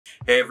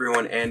Hey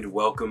everyone, and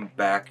welcome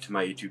back to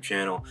my YouTube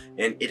channel.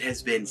 And it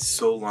has been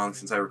so long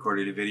since I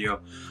recorded a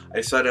video. I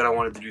decided I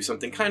wanted to do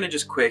something kind of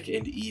just quick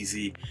and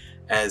easy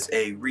as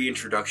a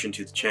reintroduction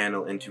to the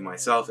channel and to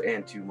myself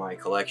and to my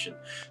collection.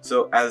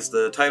 So as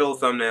the title,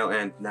 thumbnail,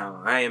 and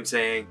now I am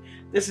saying,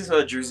 this is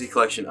a jersey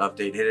collection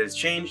update. It has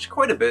changed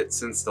quite a bit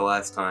since the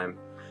last time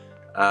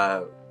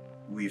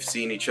we've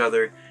seen each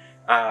other.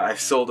 I've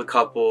sold a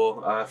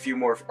couple, a few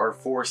more are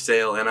for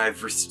sale, and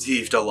I've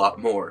received a lot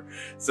more.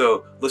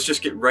 So let's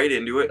just get right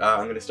into it.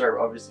 I'm going to start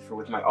obviously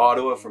with my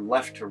Ottawa from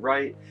left to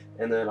right,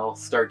 and then I'll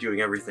start doing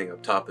everything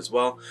up top as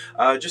well.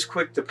 Just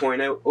quick to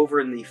point out,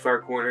 over in the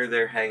far corner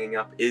there hanging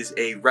up is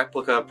a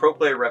replica, pro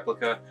player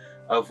replica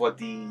of what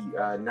the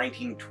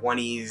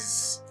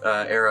 1920s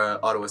era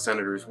Ottawa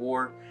Senators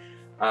wore.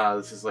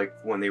 This is like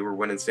when they were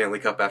winning Stanley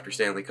Cup after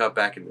Stanley Cup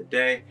back in the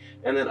day.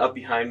 And then up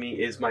behind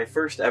me is my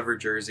first ever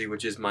jersey,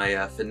 which is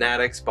my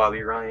Fanatics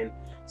Bobby Ryan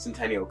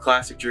Centennial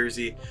Classic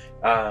jersey,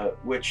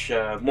 which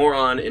more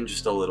on in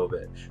just a little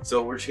bit.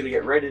 So we're just going to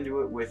get right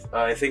into it with,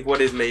 I think, what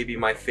is maybe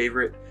my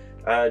favorite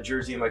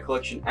jersey in my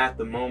collection at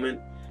the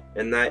moment,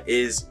 and that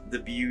is the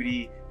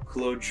beauty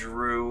Claude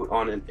Giroux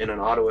in an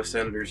Ottawa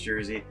Senators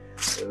jersey.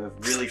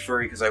 Really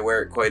furry because I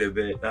wear it quite a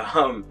bit.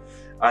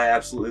 I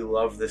absolutely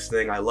love this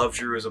thing. I love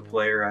Giroux as a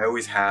player. I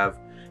always have,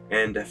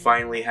 and to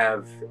finally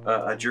have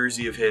a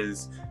jersey of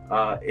his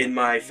in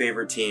my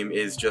favorite team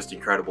is just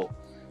incredible.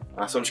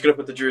 So I'm just going to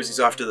put the jerseys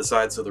off to the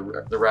side so the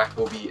rack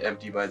will be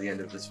empty by the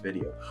end of this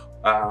video.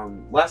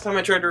 Last time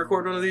I tried to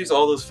record one of these,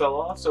 all those fell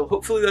off, so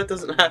hopefully that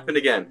doesn't happen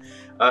again.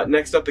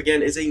 Next up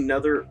again is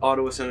another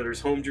Ottawa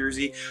Senators home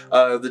jersey.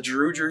 The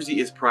Giroux jersey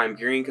is prime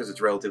green because it's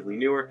relatively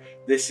newer.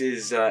 This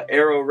is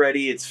Aero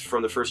ready. It's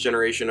from the first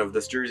generation of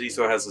this jersey,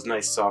 so it has those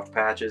nice soft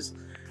patches.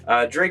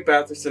 Drake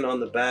Batherson on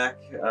the back.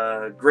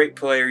 Great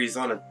player. He's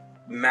on a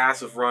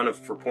massive run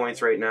for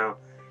points right now.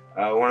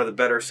 One of the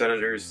better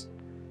Senators.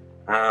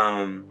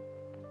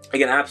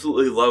 Again,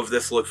 absolutely love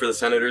this look for the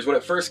Senators. When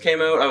it first came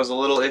out, I was a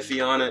little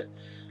iffy on it,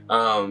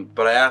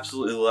 but I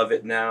absolutely love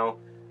it now.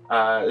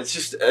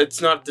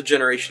 It's not the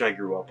generation I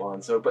grew up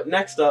on. But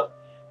next up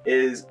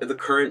is the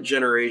current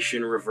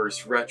generation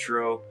reverse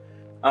retro.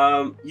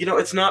 You know,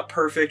 it's not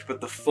perfect, but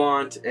the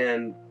font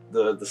and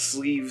the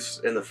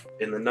sleeves and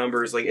the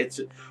numbers, like, it's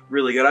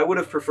really good. I would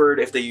have preferred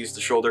if they used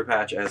the shoulder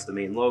patch as the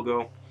main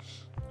logo,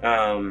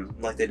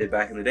 like they did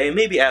back in the day.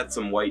 Maybe add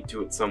some white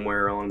to it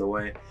somewhere along the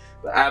way.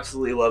 But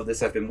absolutely love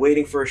this. I've been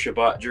waiting for a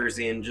Shabbat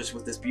jersey, and just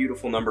with this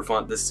beautiful number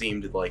font, this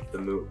seemed like the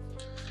move.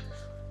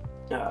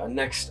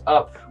 Next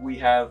up, we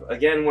have,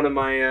 again, one of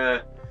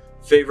my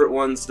favorite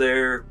ones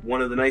there,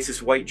 one of the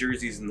nicest white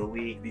jerseys in the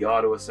league, the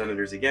Ottawa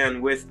Senators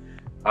again, with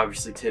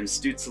obviously Tim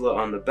Stützle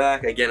on the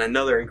back. Again,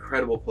 another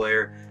incredible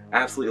player.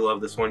 Absolutely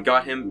love this one.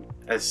 Got him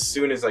as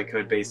soon as I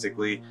could,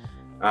 basically.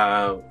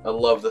 I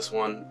love this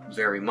one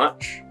very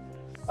much.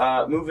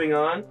 Moving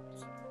on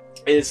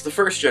is the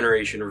first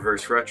generation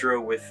reverse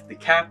retro with the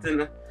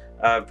captain,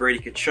 Brady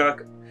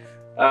Tkachuk.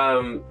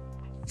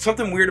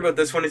 Something weird about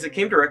this one is it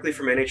came directly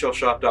from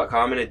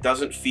NHLShop.com, and it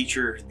doesn't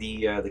feature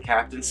the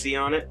captaincy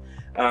on it.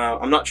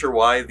 I'm not sure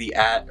why the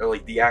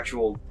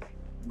actual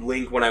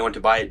link when I went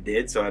to buy it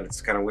did, so it's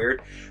kind of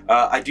weird.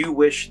 I do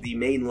wish the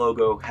main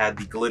logo had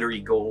the glittery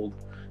gold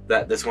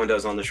that this one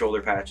does on the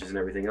shoulder patches and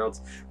everything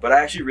else, but I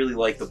actually really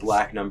like the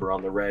black number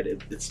on the red.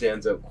 It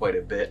stands out quite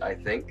a bit, I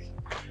think.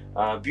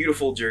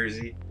 Beautiful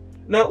jersey.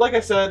 Now, like I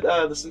said,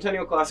 the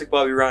Centennial Classic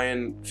Bobby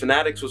Ryan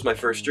Fanatics was my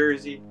first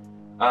jersey,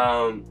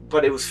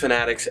 but it was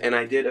Fanatics, and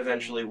I did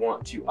eventually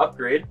want to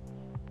upgrade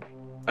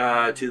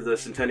to the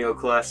Centennial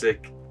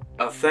Classic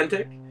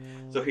Authentic.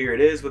 So here it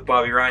is with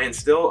Bobby Ryan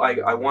still.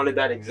 I wanted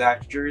that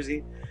exact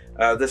jersey.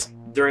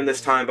 During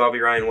this time, Bobby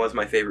Ryan was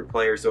my favorite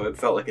player, so it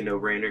felt like a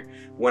no-brainer.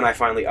 When I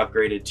finally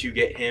upgraded to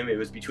get him, it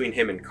was between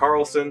him and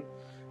Carlson,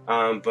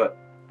 but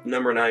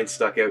number 9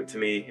 stuck out to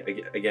me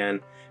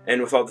again. And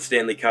with all the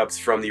Stanley Cups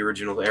from the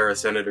original era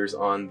Senators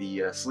on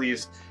the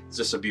sleeves, it's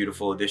just a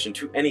beautiful addition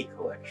to any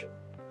collection.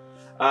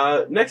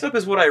 Next up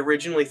is what I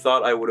originally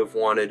thought I would have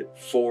wanted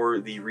for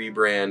the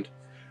rebrand,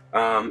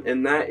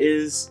 and that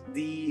is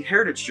the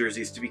Heritage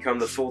jerseys to become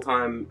the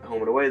full-time home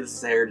and away. This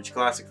is the Heritage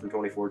Classic from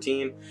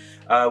 2014,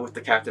 with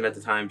the captain at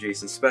the time,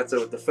 Jason Spezza,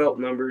 with the felt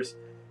numbers,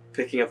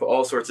 picking up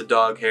all sorts of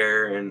dog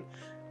hair, and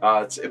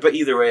but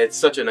either way, it's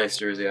such a nice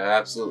jersey. I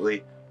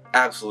absolutely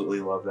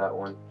love that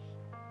one.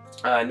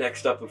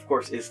 Next up, of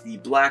course, is the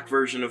black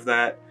version of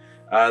that.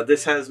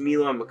 This has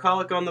Milan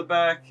Michalek on the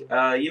back.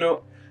 You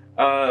know,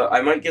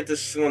 I might get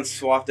this one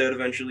swapped out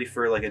eventually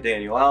for like a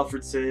Daniel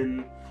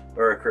Alfredson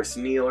or a Chris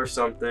Neal or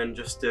something,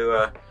 just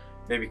to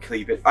maybe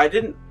keep it. I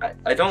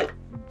don't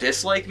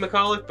dislike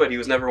Michalek, but he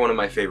was never one of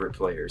my favorite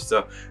players,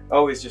 so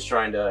always just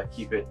trying to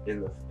keep it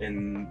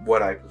in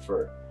what I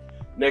prefer.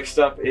 Next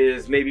up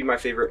is maybe my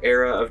favorite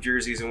era of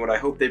jerseys, and what I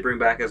hope they bring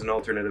back as an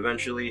alternate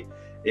eventually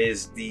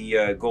is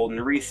the Golden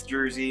Wreath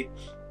jersey.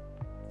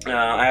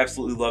 I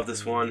absolutely love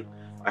this one.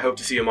 I hope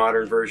to see a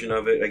modern version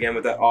of it, again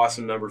with that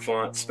awesome number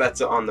font,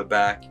 Spezza on the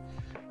back.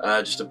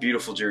 Just a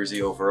beautiful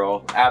jersey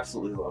overall.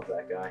 Absolutely love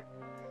that guy.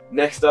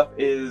 Next up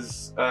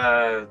is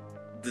the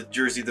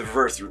jersey the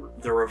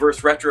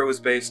reverse retro is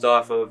based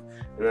off of,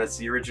 and that's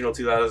the original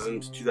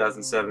 2000 to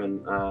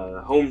 2007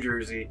 home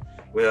jersey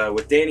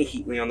with Danny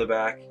Heatley on the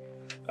back.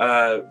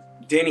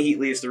 Danny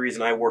Heatley is the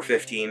reason I wore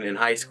 15 in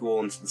high school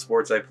and the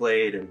sports I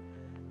played, and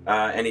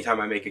anytime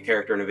I make a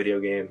character in a video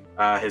game.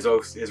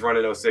 His run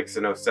in 06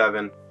 and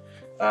 07,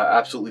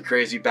 absolutely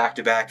crazy,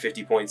 back-to-back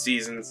 50-point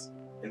seasons,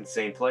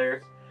 insane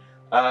player.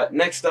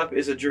 Next up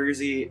is a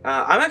jersey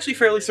I'm actually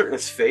fairly certain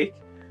it's fake.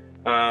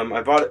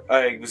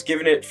 I was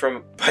given it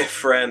by a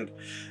friend,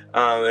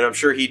 and I'm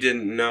sure he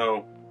didn't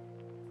know,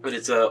 but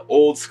it's a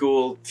old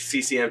school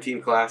CCM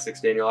Team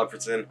Classics Daniel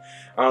Alfredson.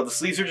 The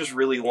sleeves are just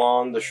really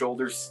long, the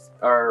shoulders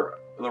are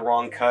the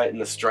wrong cut,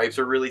 and the stripes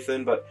are really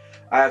thin, but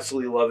I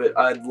absolutely love it.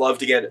 I'd love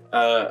to get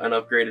an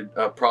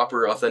upgraded,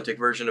 proper, authentic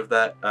version of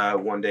that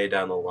one day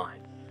down the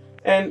line.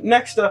 And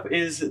next up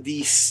is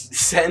the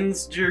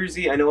Sens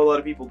jersey. I know a lot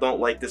of people don't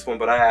like this one,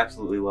 but I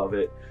absolutely love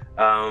it.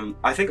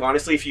 I think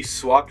honestly, if you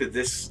swapped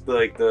this,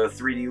 like the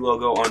 3D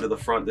logo onto the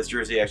front, this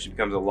jersey actually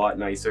becomes a lot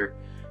nicer.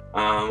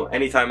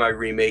 Anytime I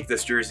remake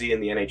this jersey in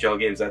the NHL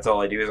games, that's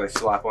all I do is I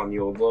slap on the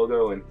old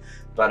logo, and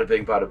bada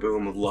bing, bada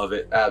boom, love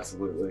it,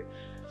 absolutely.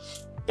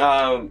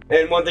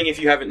 And one thing, if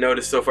you haven't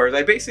noticed so far, is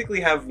I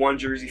basically have one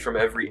jersey from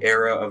every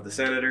era of the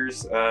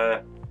Senators,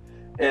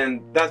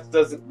 and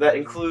that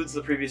includes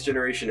the previous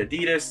generation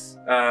Adidas,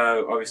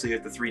 obviously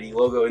with the 3D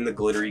logo in the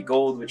glittery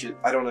gold, which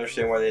I don't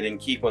understand why they didn't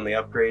keep when they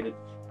upgraded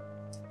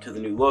to the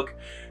new look.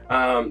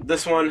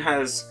 This one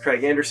has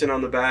Craig Anderson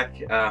on the back,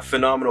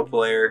 phenomenal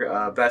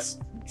player,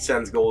 best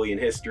Sens goalie in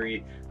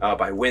history,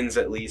 by wins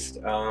at least.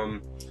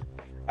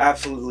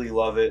 Absolutely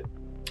love it.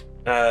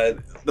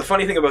 The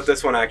funny thing about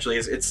this one actually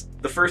is it's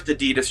the first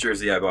Adidas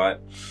jersey I bought,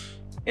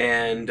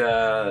 and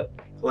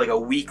like a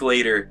week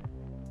later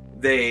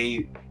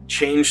they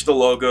changed the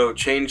logo,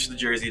 changed the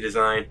jersey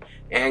design,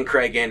 and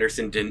Craig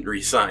Anderson didn't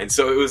re-sign.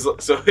 So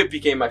it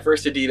became my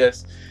first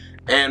Adidas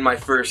and my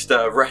first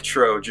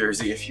retro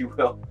jersey, if you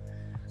will.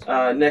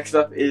 Next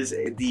up is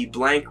the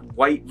blank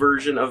white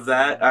version of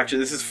that. Actually,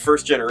 this is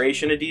first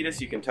generation Adidas.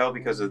 You can tell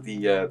because of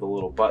the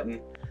little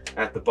button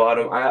at the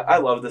bottom. I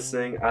love this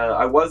thing.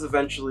 I was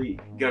eventually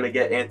gonna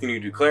get Anthony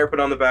Duclair put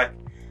on the back,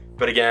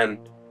 but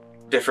again,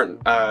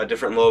 different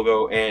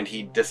logo, and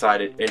he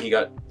decided, and he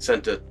got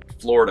sent to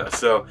Florida.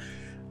 So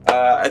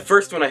at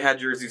first, when I had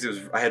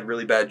jerseys, I had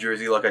really bad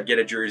jersey luck. I'd get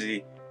a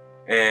jersey,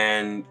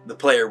 and the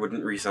player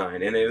wouldn't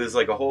re-sign, and it was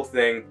like a whole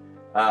thing.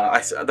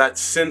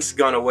 That's since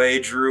gone away.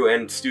 Drew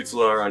and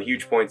Stützle are on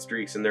huge point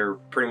streaks, and they're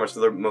pretty much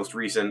the most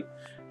recent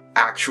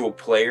actual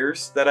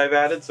players that I've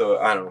added, so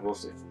I don't know, we'll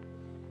see.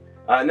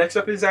 Next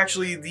up is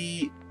actually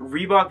the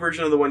Reebok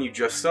version of the one you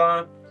just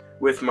saw,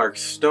 with Mark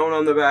Stone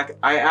on the back.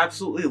 I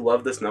absolutely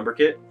love this number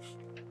kit.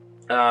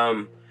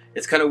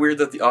 It's kind of weird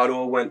that the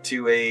Ottawa went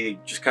to a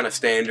just kind of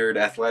standard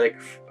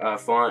athletic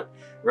font,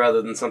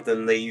 rather than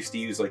something they used to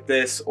use like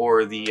this,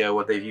 or the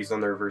what they've used on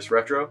the reverse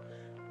retro.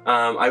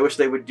 I wish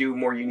they would do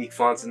more unique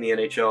fonts in the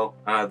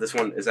NHL. This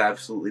one is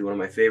absolutely one of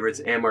my favorites,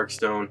 and Mark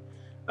Stone,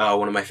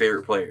 one of my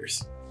favorite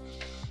players.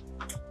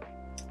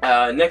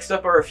 Next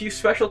up are a few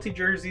specialty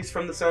jerseys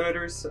from the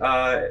Senators.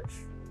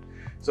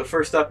 So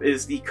first up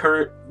is the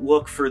current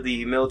look for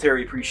the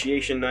Military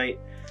Appreciation Night.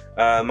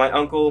 My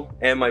uncle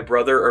and my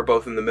brother are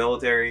both in the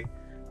military,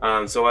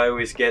 so I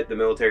always get the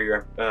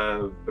military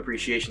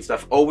appreciation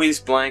stuff. Always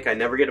blank, I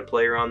never get a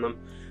player on them.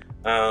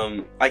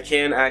 I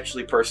can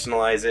actually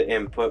personalize it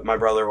and put my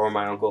brother or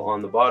my uncle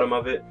on the bottom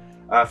of it.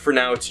 For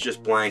now it's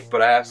just blank,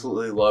 but I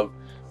absolutely love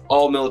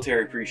all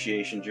military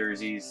appreciation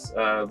jerseys.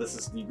 This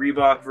is the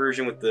Reebok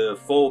version with the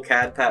full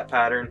CAD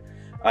pattern,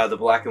 the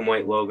black and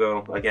white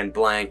logo, again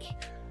blank.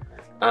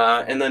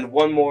 And then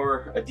one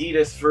more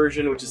Adidas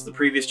version, which is the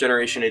previous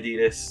generation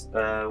Adidas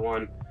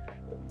one.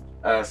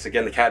 So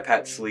again, the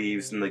CAD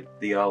sleeves and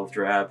the olive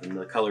drab and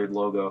the colored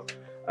logo,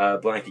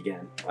 blank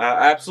again.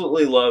 I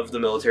absolutely love the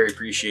military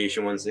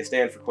appreciation ones. They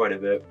stand for quite a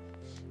bit.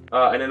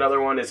 And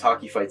another one is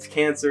Hockey Fights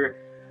Cancer.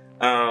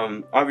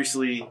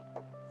 Obviously,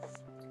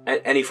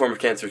 any form of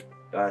cancer is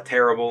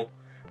terrible.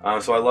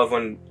 So I love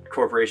when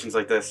corporations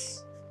like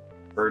this,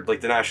 or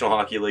like the National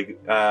Hockey League,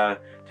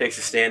 takes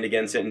a stand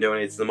against it and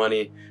donates the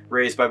money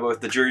raised by both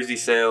the jersey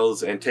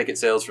sales and ticket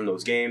sales from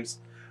those games.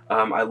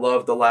 I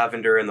love the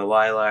lavender and the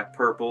lilac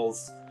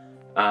purples.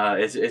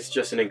 It's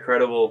just an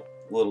incredible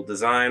little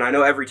design. I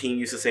know every team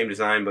uses the same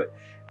design, but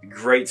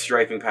great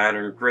striping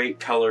pattern, great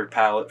color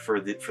palette for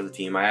the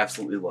team. I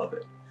absolutely love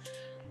it.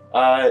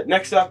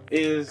 Next up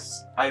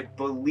is, I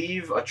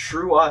believe, a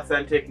true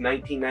authentic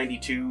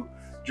 1992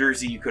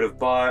 jersey you could have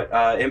bought.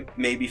 It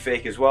may be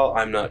fake as well,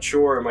 I'm not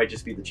sure. It might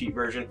just be the cheap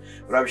version,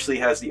 but obviously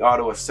has the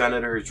Ottawa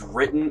Senators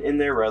written in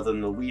there rather than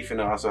the leaf, and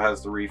it also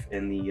has the reef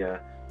in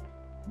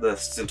the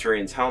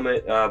Centurion's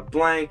helmet.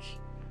 Blank.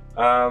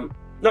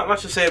 Not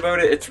much to say about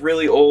it. It's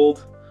really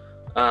old,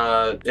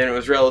 and it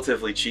was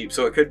relatively cheap,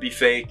 so it could be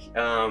fake.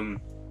 I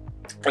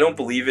don't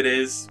believe it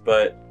is,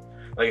 but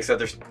like I said,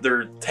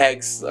 their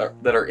tags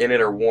that are in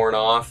it are worn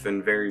off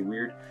and very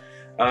weird.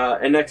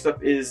 And next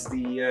up is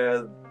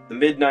the the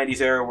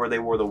mid-90s era where they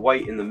wore the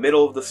white in the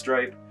middle of the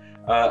stripe.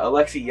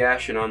 Alexei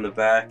Yashin on the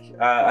back.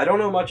 I don't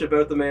know much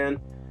about the man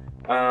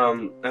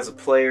as a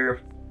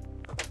player.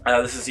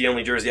 This is the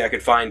only jersey I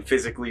could find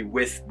physically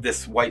with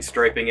this white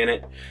striping in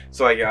it,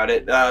 so I got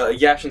it.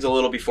 Yashin's a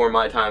little before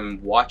my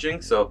time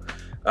watching, so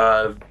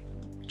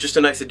just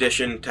a nice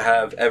addition to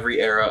have every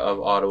era of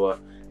Ottawa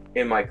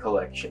in my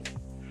collection.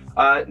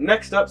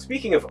 Next up,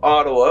 speaking of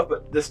Ottawa,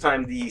 but this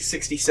time the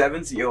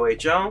 67s, the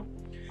OHL.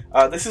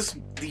 This is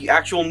the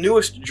actual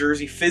newest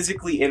jersey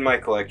physically in my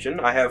collection.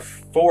 I have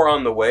 4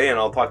 on the way, and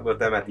I'll talk about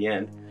them at the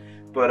end.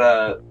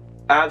 But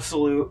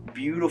absolute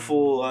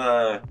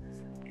beautiful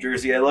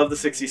jersey. I love the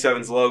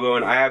 67s logo,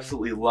 and I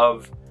absolutely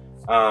love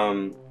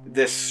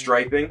this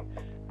striping.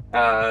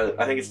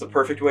 I think it's the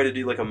perfect way to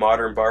do like a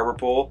modern barber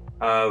pole.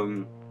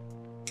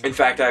 In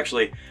fact,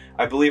 actually,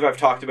 I believe I've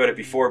talked about it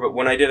before, but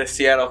when I did a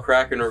Seattle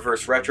Kraken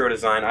reverse retro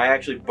design, I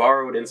actually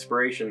borrowed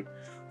inspiration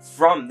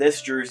from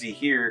this jersey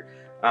here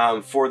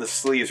for the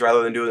sleeves.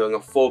 Rather than doing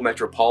a full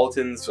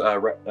Metropolitans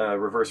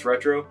reverse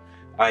retro,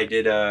 I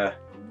did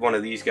one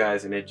of these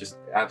guys, and it just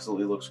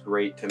absolutely looks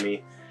great to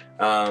me.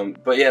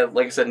 But yeah,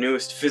 like I said,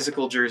 newest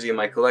physical jersey in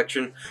my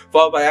collection,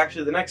 followed by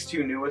actually the next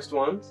 2 newest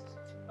ones.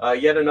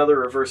 Yet another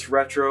reverse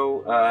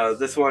retro.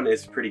 This one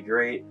is pretty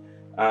great.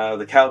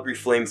 The Calgary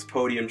Flames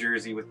podium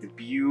jersey with the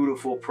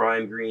beautiful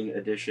prime green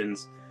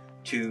additions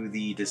to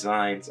the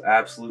designs.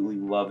 Absolutely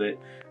love it.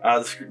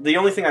 The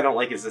only thing I don't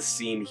like is the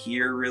seam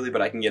here, really,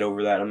 but I can get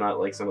over that. I'm not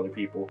like some other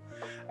people.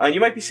 You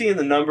might be seeing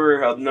the number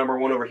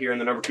 1 over here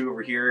and the number 2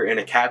 over here and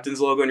a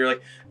captain's logo, and you're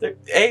like,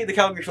 hey, the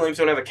Calgary Flames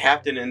don't have a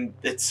captain, and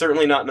it's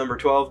certainly not number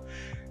 12.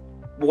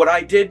 What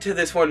I did to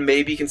this one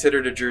may be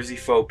considered a jersey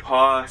faux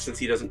pas, since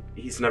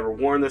he's never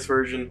worn this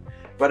version,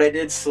 but I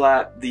did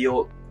slap the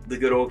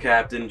good old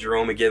captain,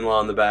 Jerome McGinley,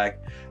 on the back.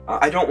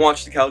 I don't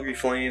watch the Calgary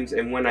Flames,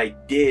 and when I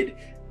did,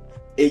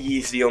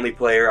 Iggy's the only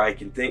player I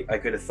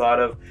could have thought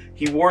of.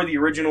 He wore the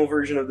original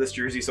version of this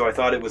jersey, so I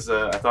thought it was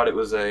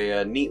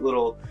a neat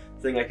little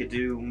thing I could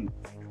do.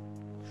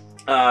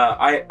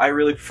 I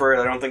really prefer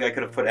it. I don't think I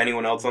could have put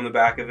anyone else on the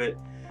back of it.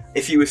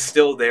 If he was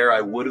still there, I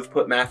would have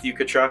put Matthew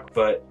Tkachuk,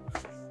 but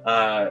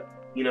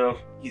you know,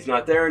 he's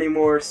not there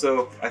anymore,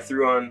 so I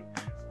threw on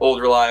old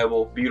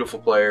reliable, beautiful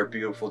player,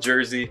 beautiful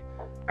jersey.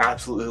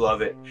 Absolutely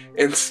love it.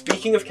 And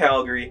speaking of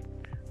Calgary,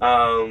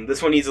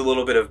 this one needs a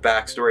little bit of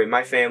backstory.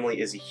 My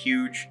family is a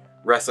huge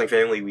wrestling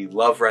family. We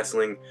love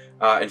wrestling.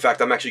 In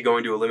fact, I'm actually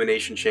going to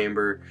Elimination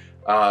Chamber,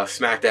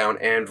 SmackDown,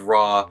 and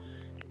Raw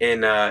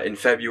in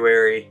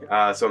February,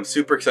 so I'm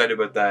super excited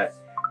about that.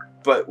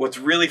 But what's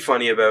really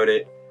funny about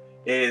it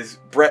is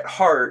Bret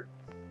Hart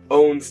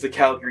owns the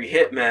Calgary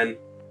Hitmen.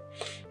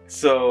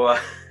 So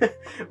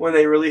when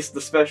they released the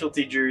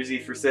specialty jersey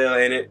for sale,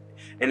 and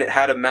it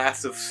had a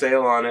massive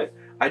sale on it,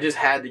 I just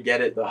had to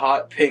get it. The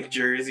hot pink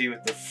jersey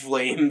with the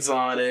flames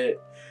on it.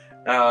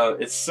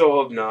 It's so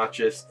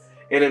obnoxious.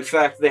 And in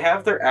fact, they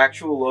have their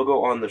actual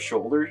logo on the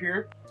shoulder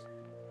here.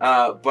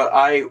 But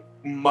I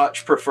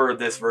much prefer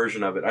this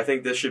version of it. I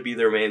think this should be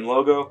their main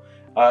logo.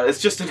 It's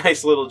just a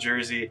nice little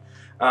jersey.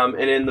 And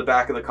in the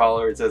back of the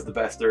collar, it says the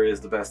best there is,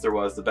 the best there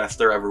was, the best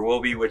there ever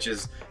will be, which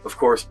is, of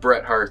course,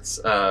 Bret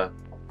Hart's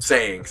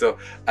saying. So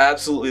I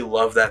absolutely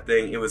love that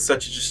thing. It was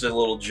just a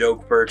little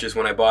joke purchase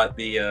when I bought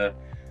the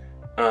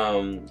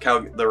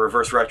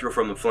reverse retro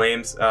from the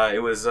Flames. I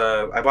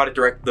bought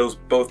it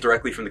both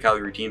directly from the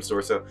Calgary team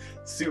store, so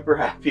super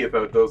happy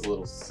about those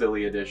little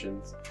silly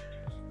additions.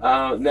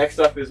 Next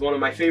up is one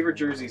of my favorite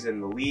jerseys in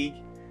the league,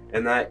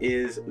 and that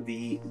is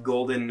the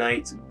Golden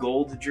Knights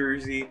gold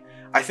jersey.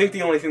 I think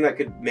the only thing that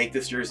could make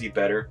this jersey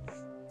better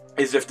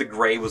is if the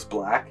gray was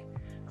black.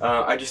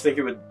 I just think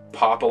it would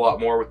pop a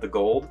lot more with the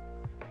gold,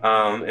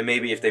 and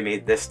maybe if they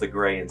made this the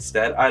gray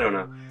instead. I don't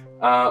know.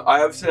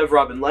 I obviously have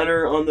Robin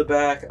Lehner on the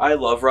back. I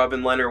love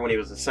Robin Lehner. When he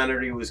was a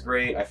Senator, he was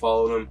great. I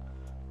followed him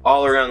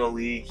all around the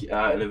league,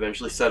 and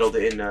eventually settled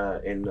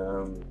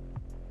in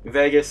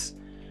Vegas.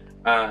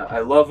 I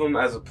love him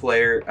as a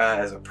player.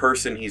 As a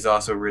person, he's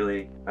also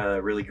really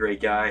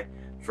great guy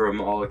from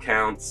all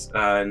accounts.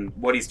 And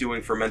what he's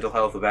doing for mental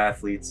health of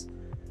athletes,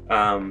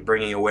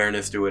 bringing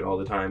awareness to it all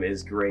the time,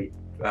 is great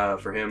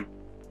for him.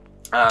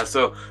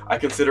 So I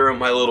consider him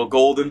my little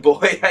golden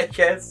boy, I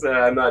guess.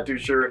 I'm not too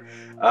sure,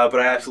 but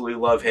I absolutely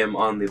love him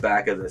on the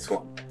back of this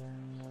one.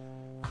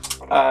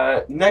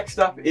 Next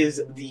up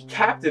is the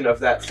captain of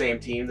that same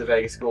team, the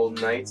Vegas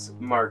Golden Knights,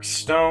 Mark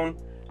Stone.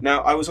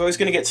 Now, I was always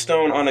going to get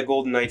Stone on a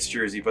Golden Knights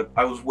jersey, but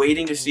I was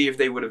waiting to see if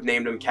they would have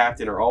named him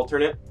captain or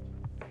alternate.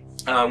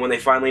 When they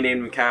finally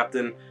named him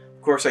captain,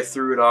 of course I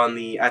threw it on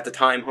the, at the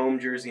time, home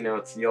jersey. Now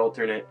it's the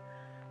alternate.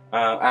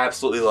 I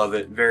absolutely love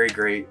it. Very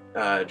great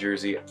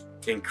jersey.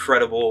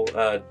 Incredible.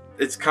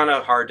 It's kind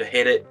of hard to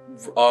hit it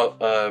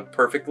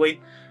perfectly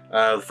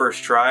the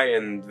first try,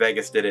 and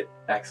Vegas did it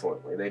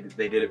excellently.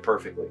 They did it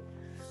perfectly.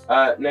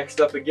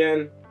 Next up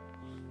again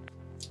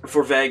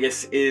for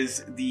Vegas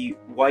is the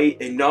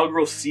white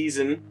inaugural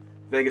season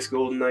Vegas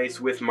Golden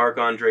Knights with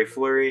Marc-Andre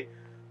Fleury.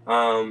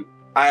 Again,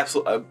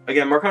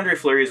 Marc-Andre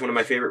Fleury is one of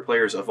my favorite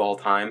players of all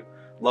time.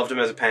 Loved him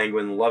as a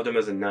Penguin. Loved him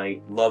as a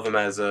Knight. Love him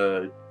as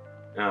a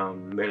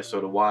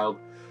Minnesota Wild.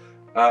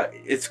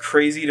 It's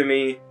crazy to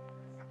me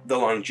the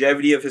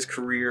longevity of his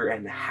career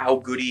and how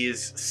good he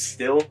is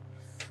still.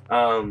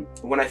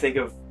 When I think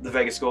of the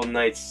Vegas Golden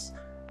Knights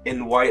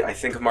in white, I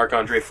think of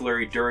Marc-Andre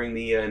Fleury during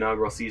the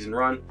inaugural season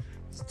run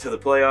to the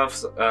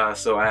playoffs.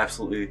 So I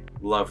absolutely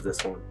love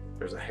this one.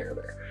 There's a hair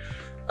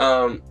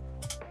there.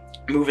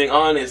 Moving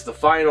on is the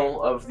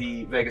final of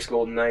the Vegas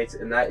Golden Knights,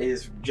 and that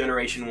is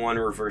Generation 1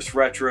 Reverse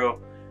Retro.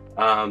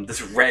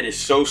 This red is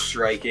so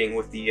striking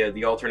with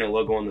the alternate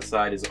logo on the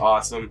side is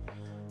awesome.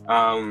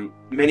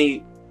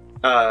 Many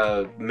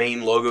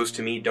main logos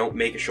to me don't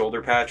make a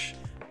shoulder patch.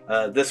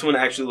 This one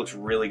actually looks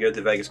really good,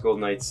 the Vegas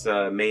Golden Knights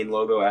main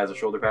logo as a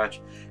shoulder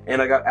patch.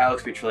 And I got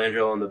Alex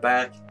Pietrangelo on the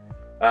back.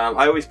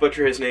 I always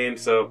butcher his name,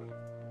 so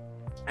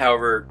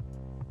however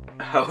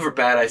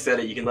bad I said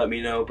it, you can let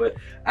me know, but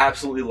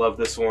absolutely love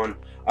this one.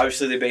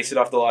 Obviously, they based it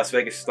off the Las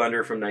Vegas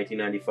Thunder from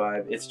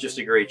 1995. It's just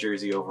a great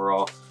jersey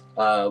overall.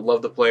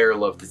 Love the player,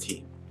 love the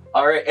team.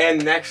 All right,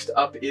 and next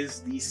up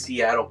is the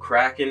Seattle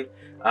Kraken.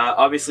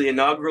 Obviously,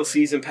 inaugural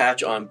season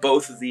patch on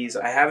both of these.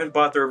 I haven't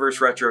bought the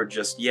Reverse Retro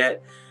just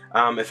yet.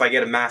 If I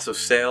get a massive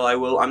sale, I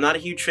will. I'm not a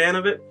huge fan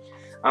of it,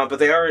 but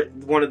they are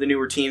one of the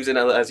newer teams, and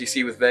as you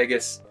see with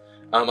Vegas,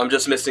 I'm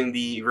just missing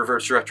the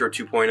Reverse Retro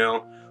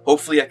 2.0.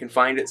 Hopefully I can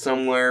find it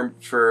somewhere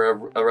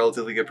for a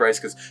relatively good price,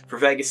 because for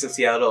Vegas and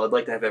Seattle, I'd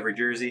like to have every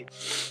jersey.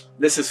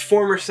 This is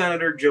former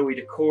Senator Joey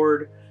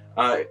Daccord.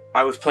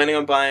 I was planning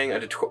on buying a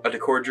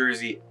Daccord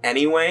jersey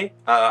anyway.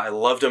 I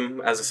loved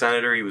him as a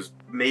Senator. He was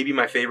maybe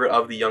my favorite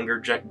of the younger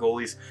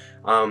goalies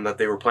that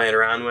they were playing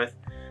around with.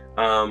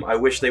 I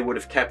wish they would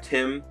have kept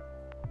him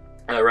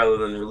rather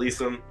than release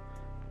him.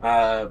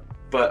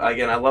 But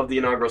again, I love the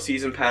inaugural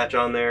season patch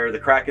on there. The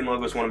Kraken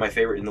logo is one of my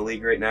favorite in the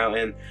league right now,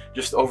 and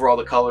just overall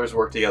the colors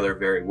work together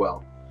very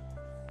well.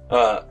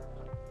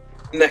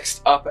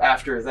 Next up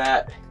after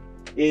that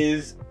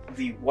is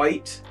the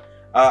white.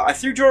 I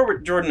threw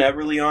Jordan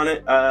Eberle on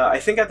it. I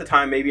think at the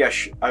time maybe I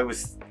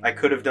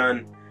could have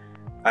done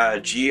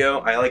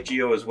Gio. I like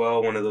Gio as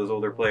well, one of those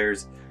older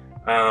players.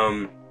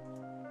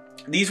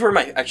 These were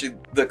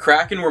the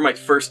Kraken were my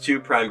first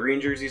two prime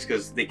green jerseys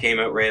because they came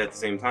out right at the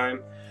same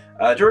time.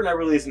 Jordan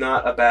Eberle is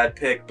not a bad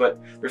pick,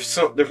 but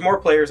there's more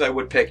players I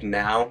would pick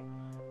now.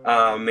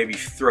 Maybe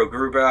throw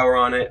Grubauer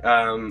on it.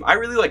 I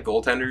really like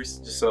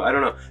goaltenders, just so I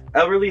don't know.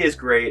 Eberle is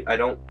great. I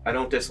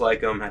don't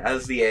dislike him. It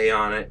has the A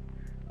on it,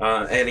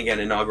 and again,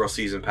 inaugural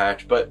season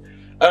patch. But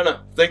I don't know.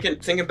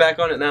 Thinking back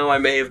on it now, I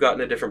may have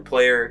gotten a different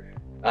player.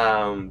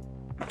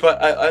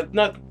 But I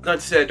not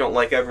to say I don't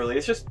like Eberle.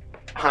 It's just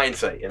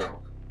hindsight, you know.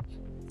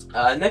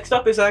 Next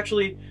up is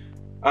actually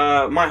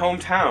my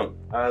hometown,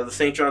 the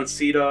St. John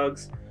Sea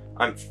Dogs.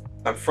 I'm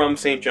from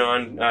St.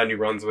 John, New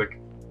Brunswick,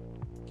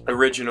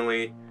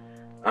 originally,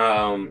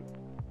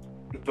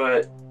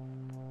 but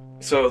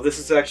so this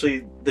is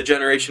actually the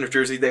generation of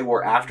jersey they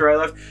wore after I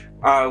left.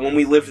 When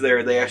we lived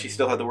there, they actually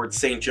still had the word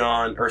St.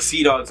 John or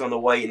Sea Dogs on the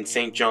white and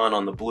St. John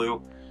on the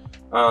blue.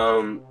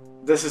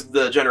 This is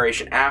the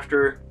generation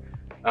after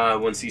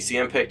when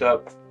CCM picked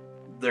up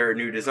their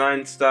new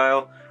design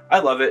style. I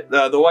love it.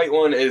 The white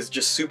one is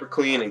just super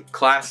clean and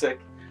classic.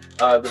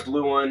 The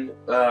blue one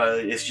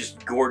is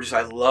just gorgeous.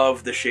 I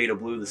love the shade of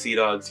blue the Sea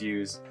Dogs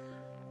use.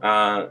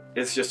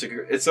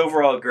 It's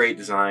overall a great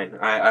design.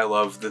 I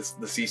love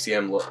the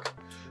CCM look.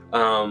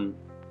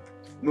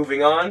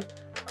 Moving on,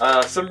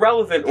 some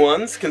relevant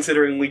ones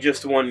considering we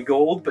just won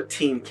gold, but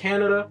Team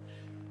Canada.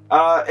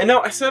 And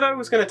no, I said I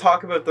was going to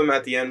talk about them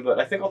at the end, but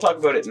I think I'll talk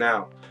about it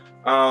now.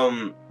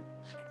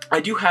 I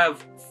do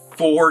have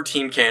 4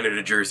 Team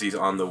Canada jerseys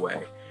on the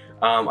way.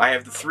 I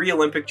have the 3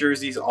 Olympic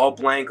jerseys, all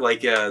blank, like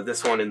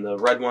this one and the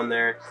red one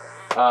there.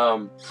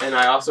 And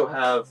I also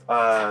have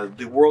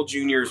the World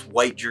Juniors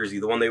white jersey,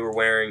 the one they were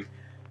wearing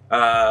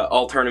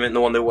all tournament, and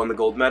the one they won the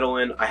gold medal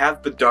in. I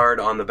have Bedard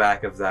on the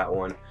back of that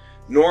one.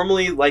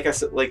 Normally, like I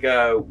said,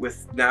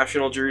 with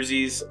national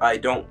jerseys, I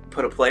don't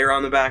put a player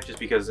on the back just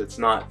because it's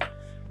not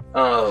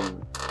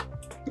about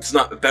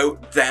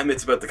them,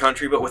 it's about the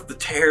country. But with the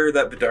tear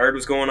that Bedard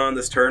was going on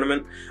this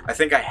tournament, I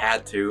think I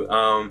had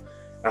to.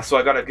 So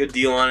I got a good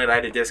deal on it. I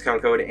had a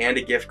discount code and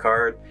a gift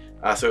card.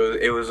 So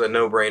it was a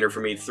no-brainer for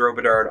me to throw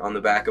Bedard on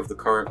the back of the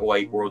current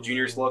white World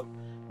Juniors look.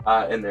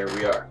 And there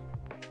we are.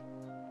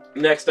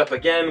 Next up,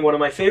 again, one of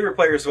my favorite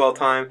players of all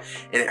time.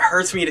 And it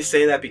hurts me to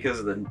say that because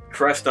of the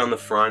crest on the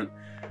front.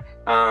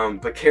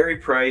 But Carey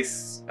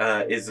Price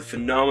is a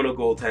phenomenal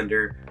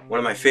goaltender. One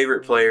of my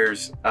favorite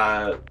players.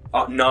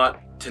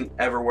 Not to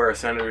ever wear a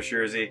Senators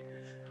jersey.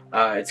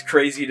 It's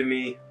crazy to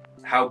me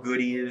how good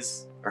he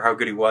is. Or how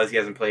good he was. He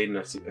hasn't played in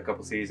a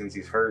couple seasons.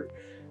 He's hurt,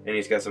 and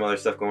he's got some other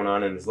stuff going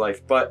on in his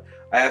life. But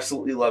I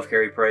absolutely love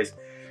Carey Price.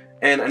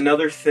 And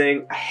another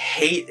thing I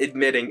hate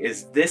admitting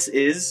is this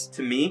is,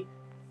 to me,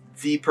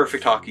 the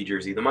perfect hockey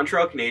jersey. The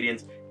Montreal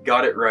Canadiens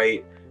got it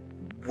right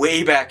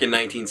way back in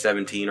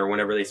 1917 or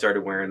whenever they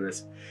started wearing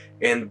this.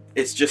 And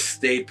it's just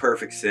stayed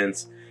perfect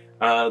since.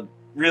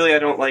 really, I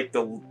don't like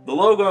the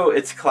logo.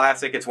 It's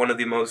classic. It's one of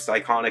the most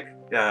iconic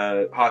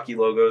hockey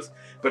logos.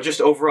 But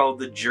just overall,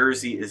 the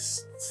jersey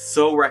is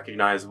so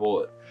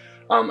recognizable.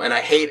 And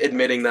I hate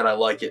admitting that I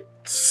like it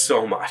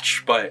so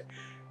much. But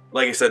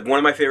like I said, one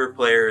of my favorite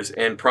players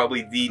and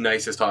probably the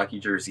nicest hockey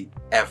jersey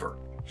ever.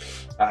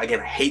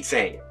 Again, I hate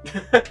saying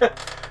it.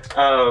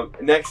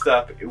 Next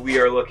up, we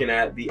are looking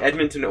at the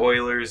Edmonton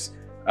Oilers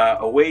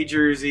away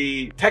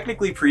jersey.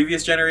 Technically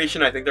previous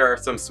generation. I think there are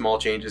some small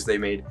changes they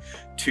made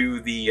to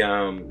the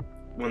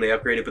when they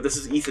upgraded. But this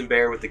is Ethan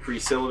Bear with the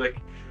Kree-Silvic.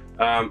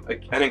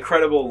 An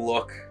incredible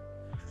look.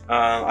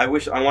 I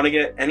want to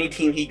get any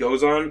team he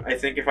goes on. I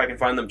think if I can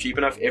find them cheap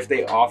enough, if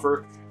they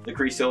offer the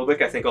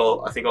Kree-Silvic, I think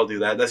I'll do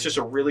that. That's just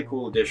a really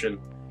cool addition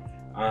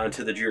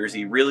to the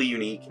jersey, really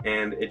unique,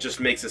 and it just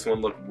makes this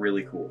one look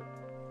really cool.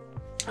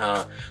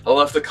 I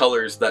love the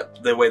colors,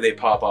 the way they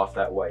pop off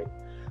that white.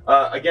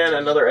 Again,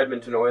 another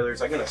Edmonton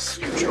Oilers. I'm gonna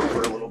scooch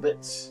over a little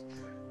bit.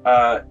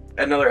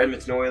 Another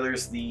Edmonton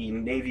Oilers, the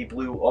navy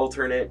blue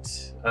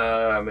alternate,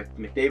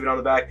 McDavid on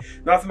the back.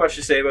 Nothing much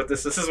to say about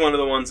this. This is one of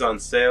the ones on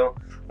sale.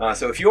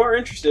 So if you are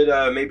interested,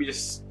 maybe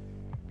just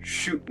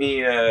shoot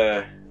me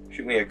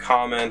a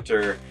comment,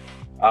 or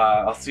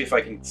I'll see if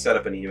I can set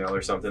up an email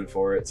or something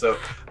for it. So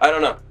I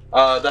don't know.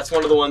 That's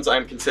one of the ones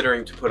I'm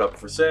considering to put up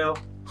for sale.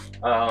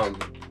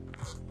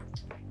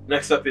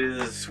 Next up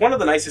is one of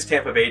the nicest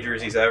Tampa Bay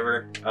jerseys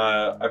ever.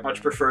 I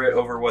much prefer it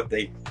over what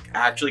they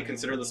actually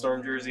consider the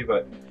Storm jersey,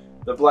 but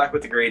the black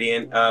with the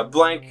gradient.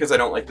 Blank because I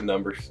don't like the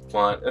numbers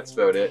font. That's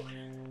about it.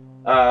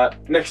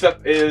 Next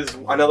up is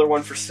another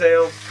one for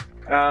sale.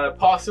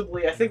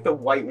 Possibly, I think the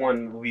white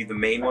one will be the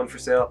main one for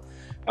sale.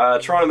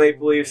 Toronto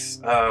Maple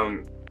Leafs.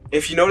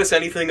 If you notice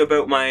anything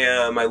about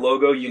my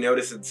logo, you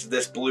notice it's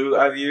this blue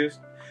I've used.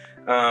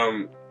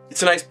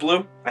 It's a nice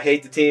blue. I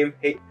hate the team.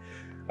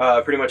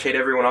 Pretty much hate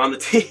everyone on the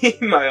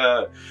team.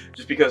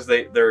 Just because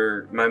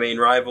they're my main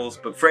rivals.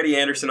 But Freddie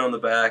Anderson on the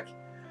back.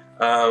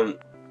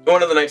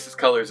 One of the nicest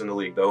colors in the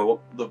league, though.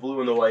 The blue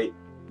and the white,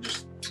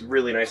 just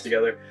really nice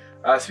together.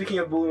 Speaking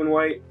of blue and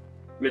white,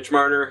 Mitch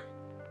Marner.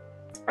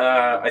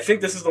 I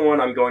think this is the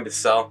one I'm going to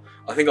sell.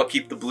 I think I'll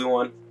keep the blue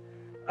one.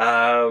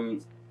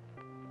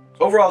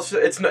 Overall,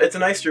 it's a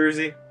nice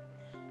jersey,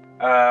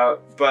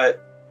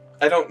 but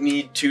I don't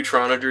need two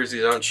Toronto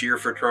jerseys. I don't cheer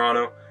for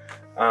Toronto,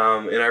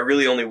 and I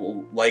really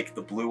only like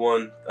the blue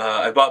one.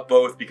 I bought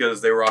both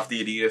because they were off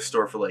the Adidas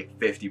store for like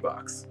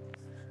 $50.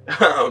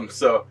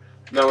 So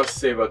not much to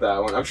say about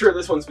that one. I'm sure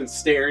this one's been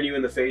staring you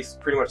in the face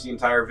pretty much the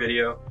entire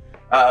video.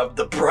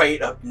 The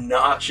bright,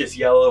 obnoxious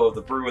yellow of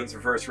the Bruins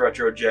Reverse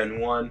Retro Gen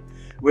 1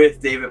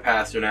 with David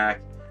Pastrnak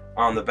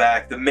on the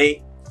back.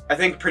 I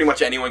think pretty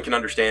much anyone can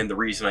understand the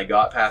reason I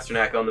got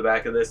Pastrnak on the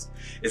back of this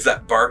is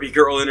that Barbie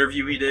Girl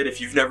interview he did.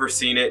 If you've never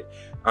seen it,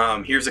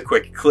 here's a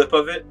quick clip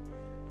of it.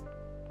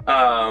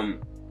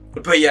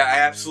 But yeah, I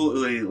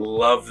absolutely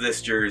love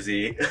this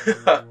jersey.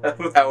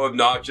 How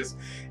obnoxious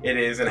it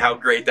is and how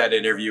great that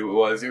interview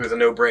was. It was a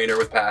no-brainer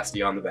with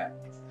Pasty on the back.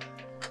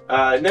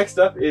 Next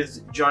up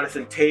is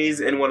Jonathan Toews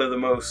in one of the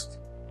most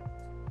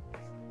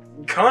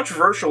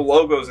controversial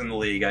logos in the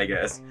league, I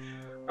guess.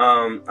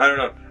 I don't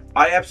know.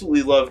 I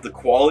absolutely love the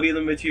quality of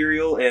the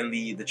material and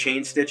the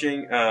chain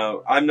stitching.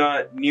 I'm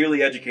not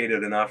nearly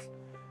educated enough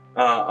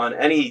on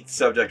any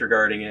subject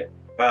regarding it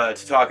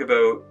to talk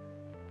about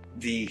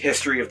the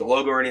history of the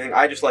logo or anything.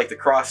 I just like the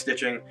cross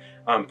stitching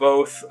on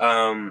both.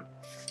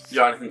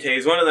 Jonathan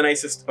Toews, one of the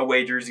nicest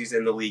away jerseys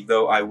in the league,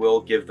 though. I will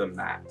give them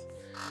that.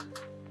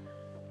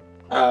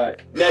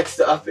 Next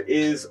up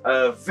is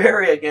a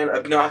very, again,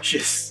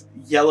 obnoxious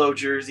yellow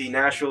jersey,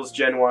 Nationals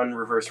Gen 1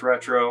 Reverse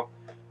Retro.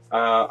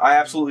 I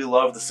absolutely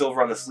love the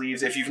silver on the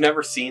sleeves. If you've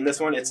never seen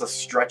this one, it's a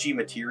stretchy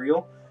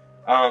material,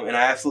 and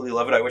I absolutely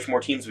love it. I wish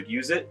more teams would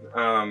use it.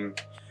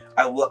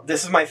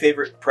 This is my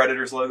favorite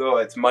Predators logo.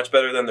 It's much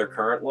better than their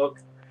current look.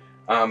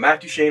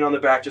 Matt Duchene on the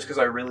back, just because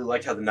I really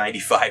liked how the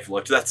 95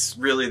 looked. That's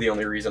really the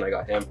only reason I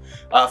got him.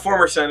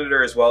 Former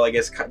Senator as well, I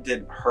guess,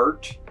 didn't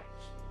hurt.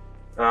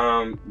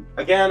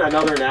 Again,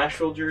 another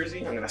Nashville jersey.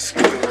 I'm going to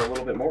scoot over a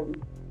little bit more.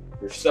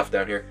 There's stuff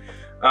down here.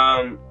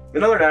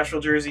 Another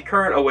Nashville jersey,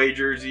 current away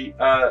jersey.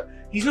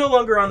 He's no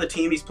longer on the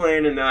team. He's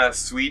playing in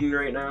Sweden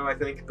right now, I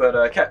think.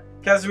 But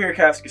Kazimir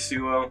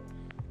Kaskisuo.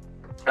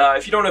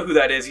 If you don't know who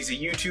that is, he's a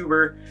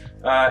YouTuber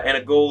and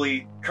a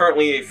goalie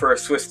currently for a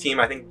Swiss team,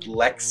 I think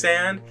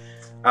Leksand.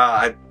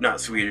 I'm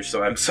not Swedish,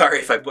 so I'm sorry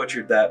if I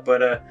butchered that.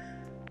 But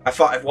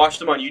I've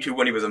watched him on YouTube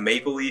when he was a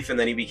Maple Leaf, and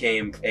then he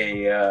became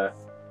a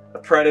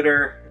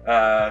Predator.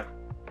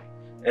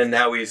 And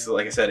now he's,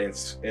 like I said,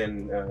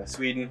 in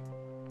Sweden.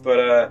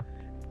 But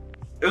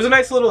it was a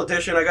nice little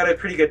addition. I got a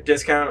pretty good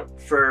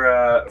discount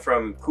for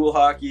from Cool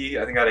Hockey.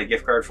 I think I got a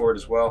gift card for it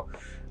as well.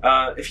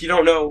 If you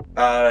don't know,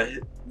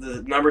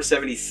 the number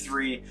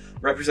 73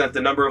 represent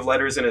the number of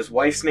letters in his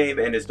wife's name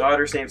and his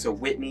daughter's name. So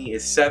Whitney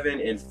is 7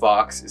 and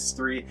Fox is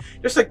 3.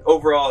 Just like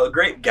overall a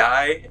great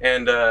guy,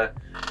 and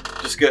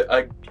just good.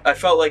 I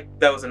felt like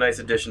that was a nice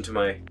addition to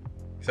my.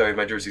 Sorry,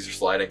 my jerseys are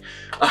sliding.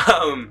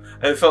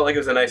 I felt like it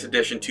was a nice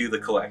addition to the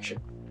collection.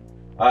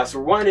 So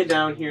we're winding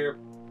down here.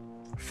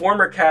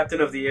 former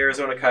captain of the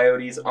Arizona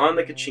Coyotes on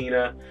the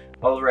Kachina,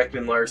 Ulrich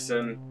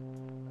Larson.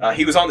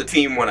 He was on the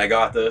team when I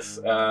got this.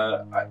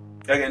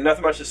 Again,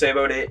 nothing much to say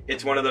about it.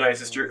 It's one of the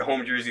nicest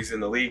home jerseys in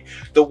the league.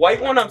 The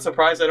white one, I'm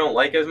surprised I don't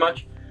like as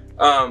much.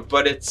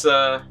 But it's,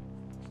 I'm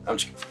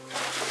just...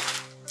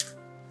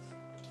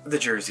 The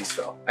jerseys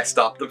fell. I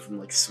stopped them from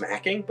like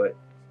smacking, but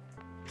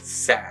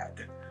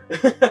sad.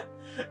 But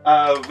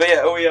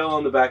yeah, OEL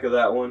on the back of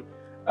that one.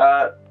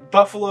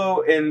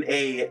 Buffalo in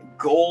a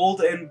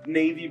gold and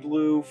navy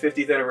blue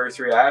 50th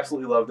anniversary. I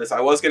absolutely love this.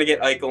 I was gonna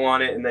get Eichel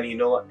on it, and then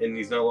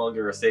he's no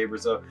longer a Sabre,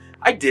 so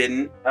I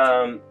didn't.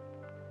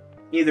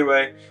 Either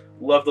way,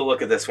 love the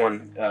look of this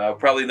one.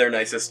 Probably their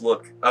nicest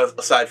look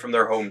aside from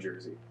their home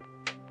jersey.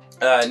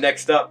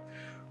 Next up,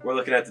 we're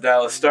looking at the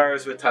Dallas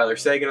Stars with Tyler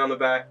Seguin on the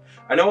back.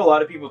 I know a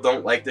lot of people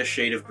don't like this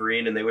shade of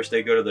green and they wish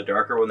they'd go to the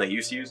darker one they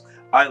used to use.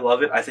 I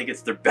love it. I think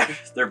it's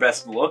their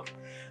best look.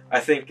 I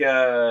think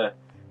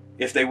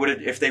if they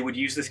would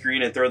use this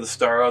green and throw the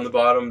star on the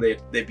bottom,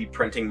 they'd be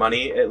printing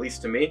money, at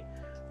least to me.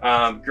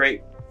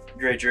 Great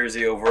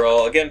jersey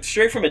overall. Again,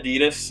 straight from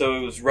Adidas, so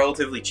it was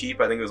relatively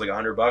cheap. I think it was like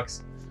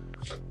 $100.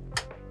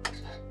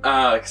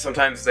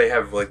 Sometimes they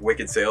have like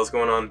wicked sales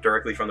going on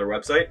directly from their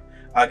website.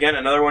 Again,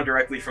 another one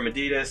directly from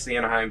Adidas, the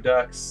Anaheim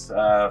Ducks,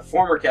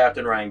 former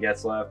captain Ryan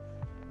Getzlaf.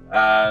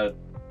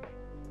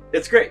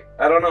 It's great.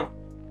 I don't know.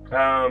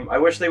 I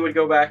wish they would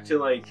go back to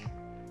like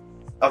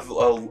a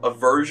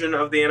version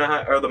of the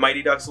Anaheim or the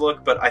Mighty Ducks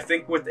look, but I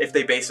think if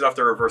they base it off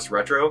the reverse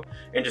retro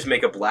and just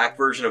make a black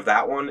version of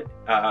that one,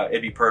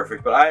 it'd be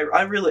perfect. But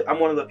I'm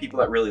one of the people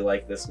that really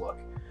like this look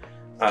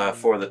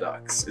for the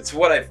Ducks. It's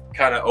what I've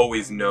kind of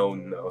always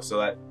known though, so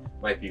that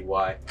might be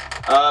why.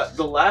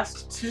 The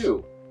last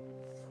two.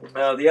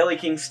 The LA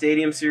Kings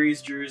Stadium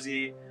Series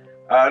jersey.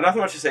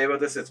 Nothing much to say about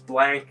this. It's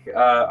blank.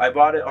 I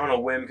bought it on a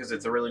whim because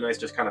it's a really nice,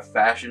 just kind of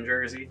fashion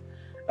jersey,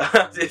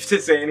 if to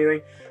say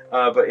anything.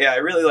 But yeah, I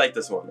really like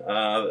this one.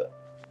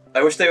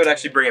 I wish they would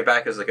actually bring it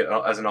back as like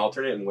as an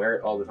alternate and wear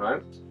it all the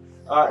time.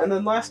 And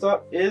then last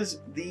up is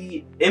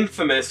the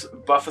infamous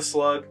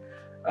Buffaslug.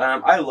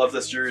 I love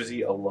this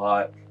jersey a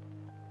lot.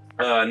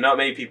 Not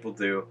many people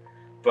do.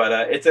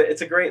 But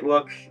it's a great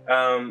look.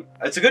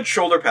 It's a good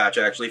shoulder patch,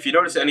 actually. If you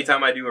notice,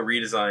 anytime I do a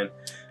redesign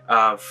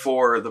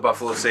for the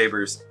Buffalo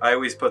Sabres, I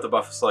always put the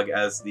Buffaslug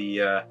as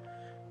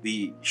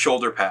the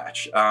shoulder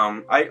patch.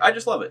 I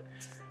just love it.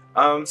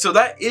 So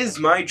that is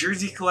my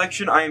jersey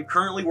collection. I am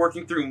currently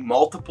working through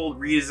multiple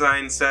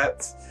redesign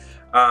sets.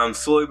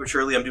 Slowly but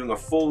surely, I'm doing a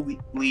full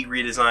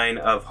redesign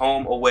of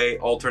home, away,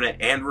 alternate,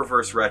 and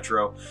reverse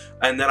retro.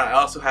 And then I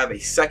also have a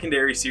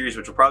secondary series,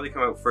 which will probably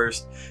come out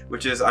first,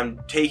 which is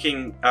I'm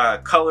taking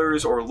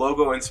colors or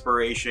logo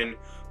inspiration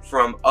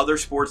from other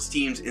sports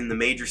teams in the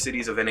major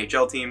cities of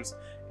NHL teams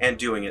and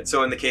doing it.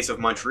 So in the case of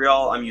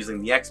Montreal, I'm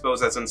using the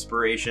Expos as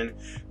inspiration.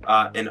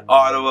 In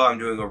Ottawa, I'm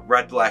doing a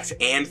Red Blacks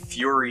and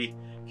Fury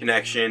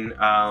connection.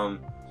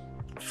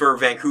 For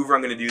Vancouver,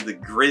 I'm going to do the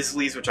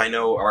Grizzlies, which I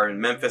know are in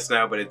Memphis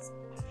now, but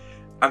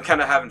I'm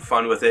kind of having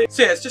fun with it.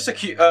 So yeah, it's just a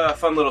cute,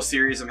 fun little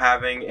series I'm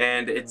having,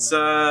 and it's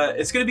going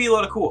to be a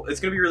lot of cool. It's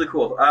going to be really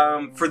cool.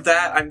 For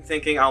that, I'm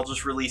thinking I'll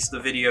just release the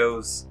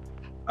videos,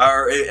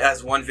 or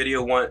as one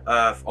video,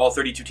 all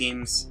 32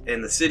 teams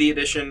in the City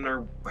Edition,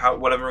 or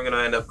whatever I'm going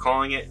to end up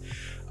calling it.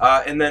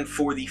 And then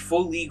for the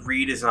full league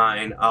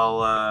redesign,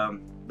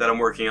 that I'm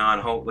working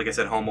on, like I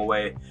said, home,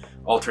 away,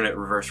 alternate,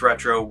 reverse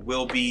retro,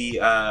 will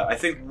be I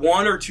think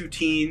 1 or 2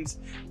 teams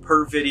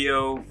per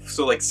video,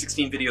 so like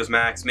 16 videos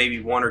max,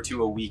 maybe 1 or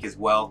 2 a week as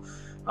well.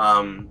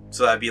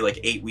 So that'd be like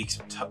 8 weeks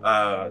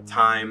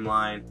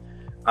timeline.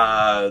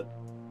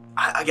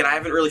 Again, I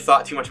haven't really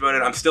thought too much about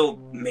it. I'm still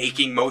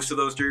making most of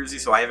those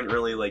jerseys, so I haven't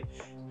really like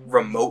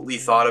remotely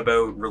thought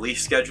about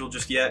release schedule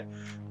just yet.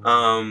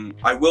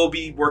 I will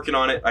be working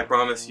on it, I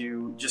promise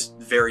you, just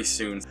very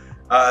soon.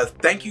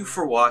 Thank you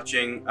for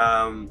watching.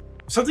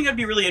 Something I'd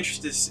be really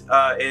interested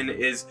in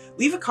is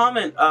leave a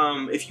comment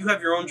if you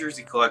have your own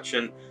jersey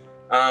collection,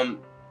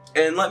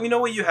 and let me know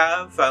what you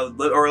have,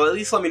 or at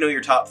least let me know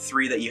your top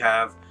 3 that you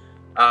have.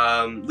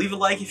 Leave a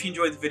like if you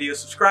enjoyed the video.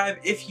 Subscribe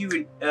if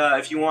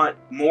you want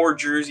more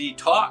jersey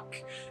talk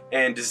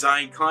and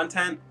design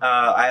content.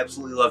 I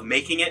absolutely love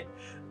making it.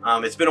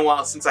 It's been a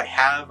while since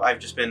I've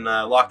just been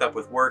locked up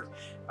with work.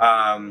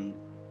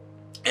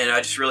 And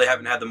I just really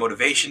haven't had the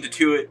motivation to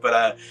do it,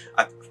 but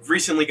I've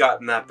recently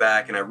gotten that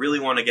back, and I really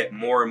want to get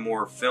more and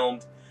more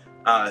filmed.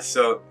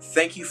 So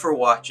thank you for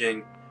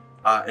watching,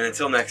 and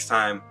until next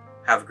time,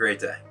 have a great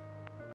day.